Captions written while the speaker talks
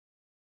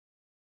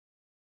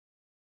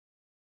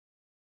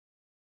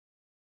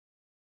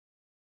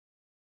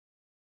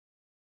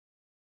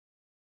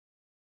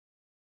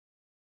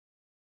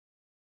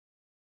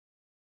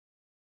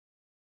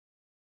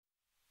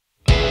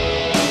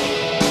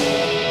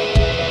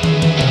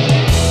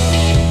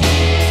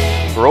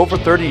For over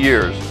 30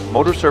 years,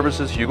 Motor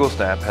Services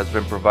Jugostamp has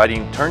been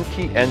providing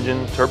turnkey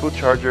engine,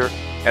 turbocharger,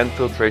 and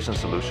filtration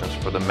solutions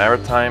for the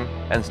maritime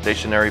and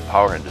stationary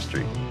power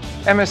industry.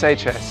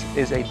 MSHS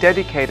is a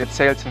dedicated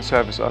sales and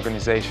service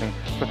organization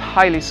with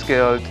highly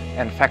skilled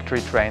and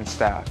factory-trained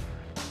staff.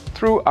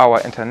 Through our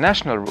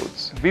international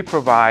routes, we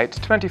provide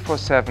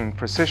 24/7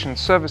 precision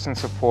service and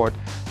support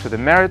to the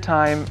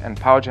maritime and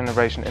power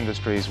generation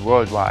industries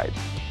worldwide.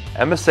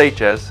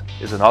 MSHS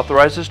is an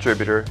authorized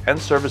distributor and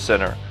service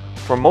center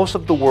for most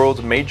of the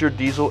world's major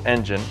diesel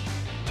engine,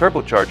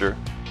 turbocharger,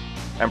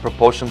 and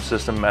propulsion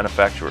system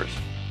manufacturers.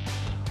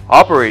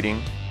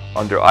 Operating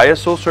under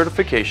ISO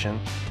certification,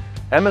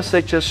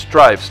 MSHS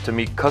strives to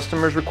meet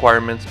customers'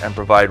 requirements and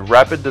provide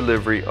rapid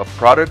delivery of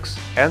products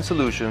and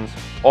solutions,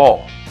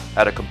 all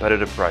at a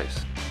competitive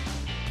price.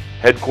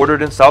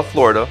 Headquartered in South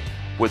Florida,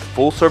 with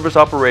full service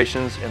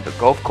operations in the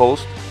Gulf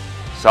Coast,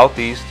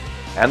 Southeast,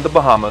 and the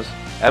Bahamas,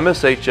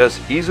 MSHS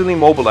easily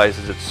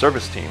mobilizes its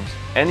service teams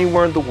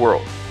anywhere in the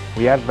world.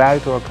 We add value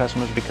to our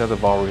customers because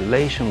of our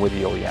relation with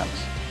the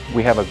OEMs.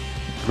 We have a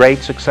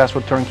great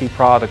successful turnkey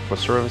product for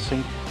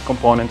servicing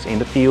components in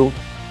the field,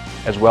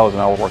 as well as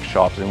in our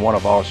workshops in one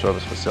of our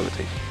service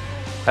facilities.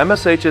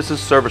 MSHS's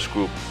service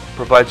group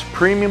provides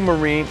premium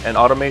marine and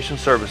automation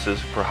services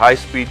for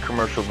high-speed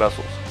commercial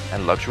vessels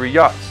and luxury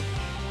yachts.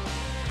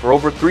 For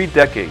over 3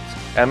 decades,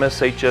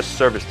 MSHS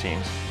service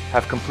teams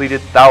have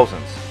completed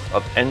thousands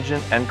of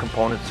engine and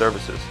component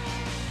services.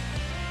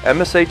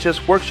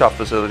 MSHS workshop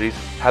facilities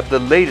have the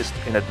latest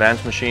in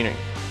advanced machinery,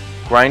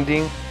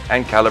 grinding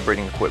and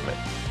calibrating equipment.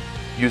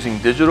 Using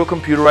digital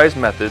computerized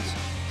methods,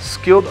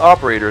 skilled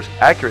operators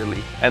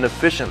accurately and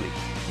efficiently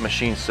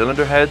machine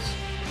cylinder heads,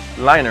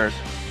 liners,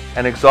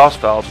 and exhaust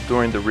valves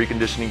during the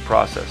reconditioning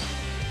process.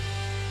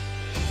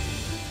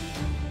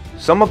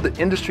 Some of the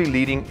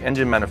industry-leading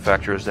engine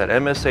manufacturers that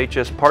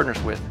MSHS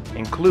partners with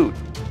include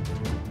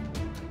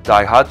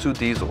Daihatsu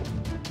Diesel,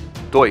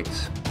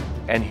 Deutz,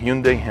 and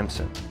Hyundai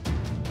Himson.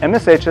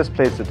 MSHS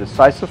plays a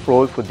decisive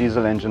role for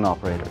diesel engine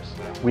operators.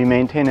 We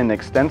maintain an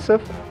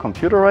extensive,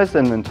 computerized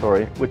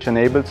inventory which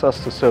enables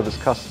us to service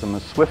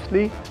customers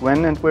swiftly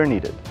when and where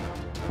needed.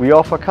 We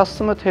offer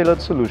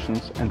customer-tailored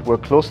solutions and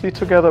work closely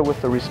together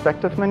with the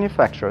respective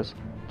manufacturers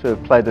to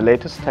apply the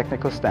latest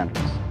technical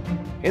standards.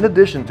 In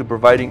addition to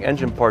providing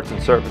engine parts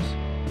and service,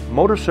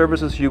 Motor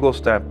Services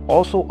Jugostamp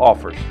also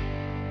offers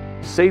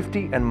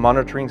safety and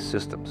monitoring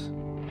systems,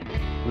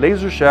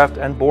 laser shaft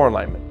and bore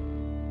alignment,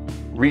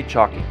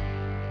 re-chalking,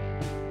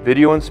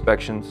 video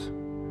inspections,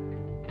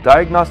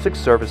 diagnostic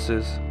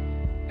services,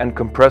 and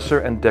compressor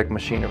and deck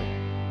machinery.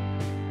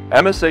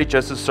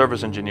 MSHS's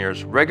service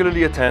engineers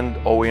regularly attend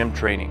OEM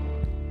training,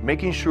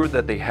 making sure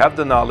that they have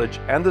the knowledge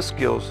and the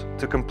skills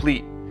to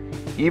complete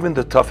even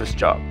the toughest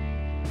job.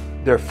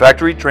 Their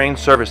factory-trained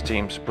service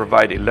teams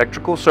provide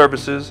electrical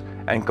services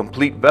and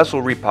complete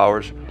vessel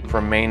repowers for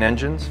main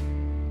engines,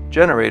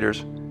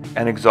 generators,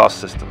 and exhaust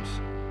systems.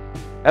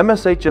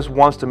 MSHS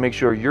wants to make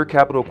sure your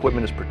capital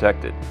equipment is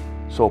protected,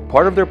 so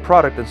part of their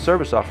product and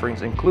service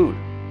offerings include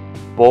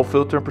bowl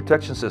filter and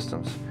protection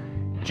systems,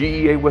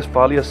 GEA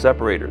Westphalia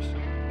separators,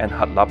 and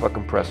Hatlapa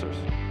compressors.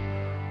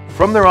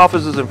 From their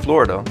offices in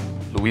Florida,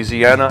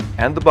 Louisiana,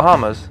 and the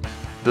Bahamas,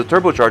 the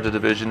turbocharger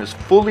division is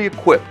fully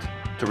equipped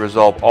to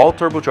resolve all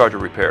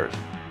turbocharger repairs.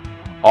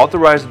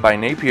 Authorized by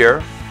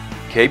Napier,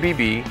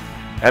 KBB,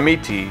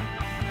 MET,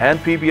 and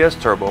PBS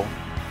Turbo,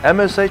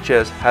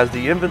 MSHS has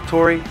the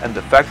inventory and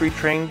the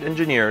factory-trained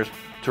engineers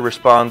to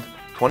respond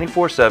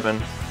 24/7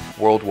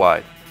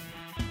 worldwide.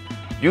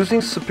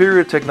 Using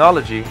superior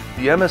technology,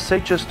 the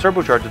MSHS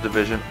turbocharger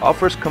division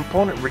offers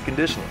component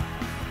reconditioning.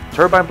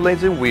 Turbine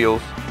blades and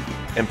wheels,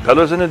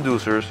 impellers and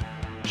inducers,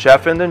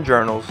 shaft end and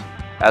journals,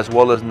 as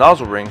well as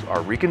nozzle rings are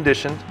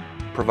reconditioned,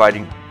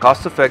 providing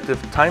cost-effective,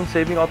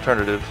 time-saving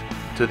alternatives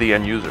to the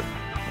end user.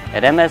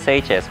 At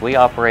MSHS, we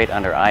operate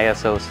under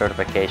ISO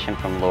certification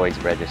from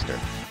Lloyd's Register,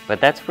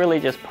 but that's really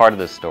just part of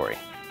the story.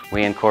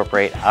 We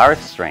incorporate our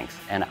strengths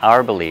and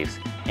our beliefs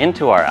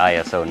into our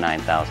ISO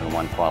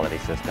 9001 quality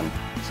system,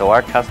 so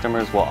our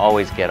customers will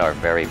always get our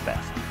very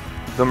best.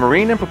 The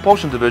Marine and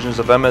Propulsion divisions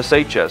of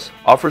MSHS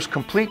offers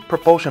complete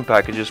propulsion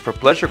packages for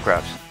pleasure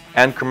crafts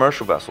and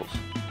commercial vessels.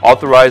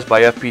 Authorized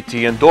by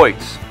FPT and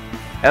Deutz,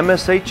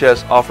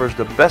 MSHS offers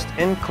the best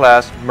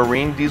in-class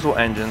marine diesel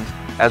engines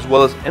as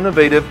well as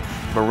innovative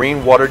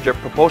marine water jet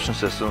propulsion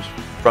systems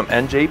from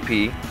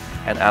NJP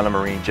and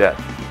Alamarine Jet.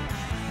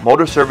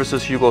 Motor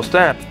Services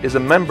Jugostamp is a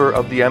member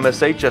of the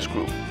MSHS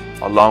group,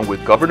 along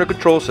with governor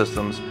control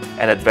systems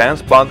and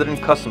advanced bonded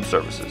and custom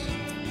services.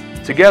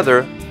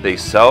 Together, they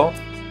sell,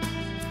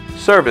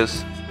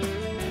 service,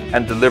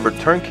 and deliver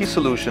turnkey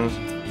solutions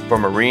for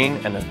marine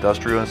and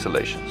industrial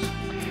installations.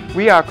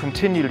 We are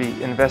continually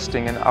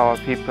investing in our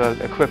people,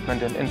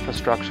 equipment, and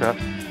infrastructure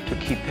to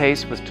keep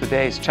pace with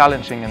today's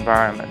challenging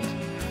environment.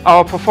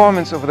 Our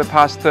performance over the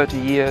past 30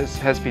 years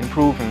has been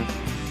proven,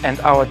 and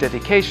our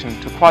dedication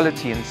to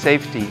quality and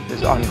safety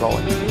is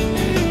ongoing.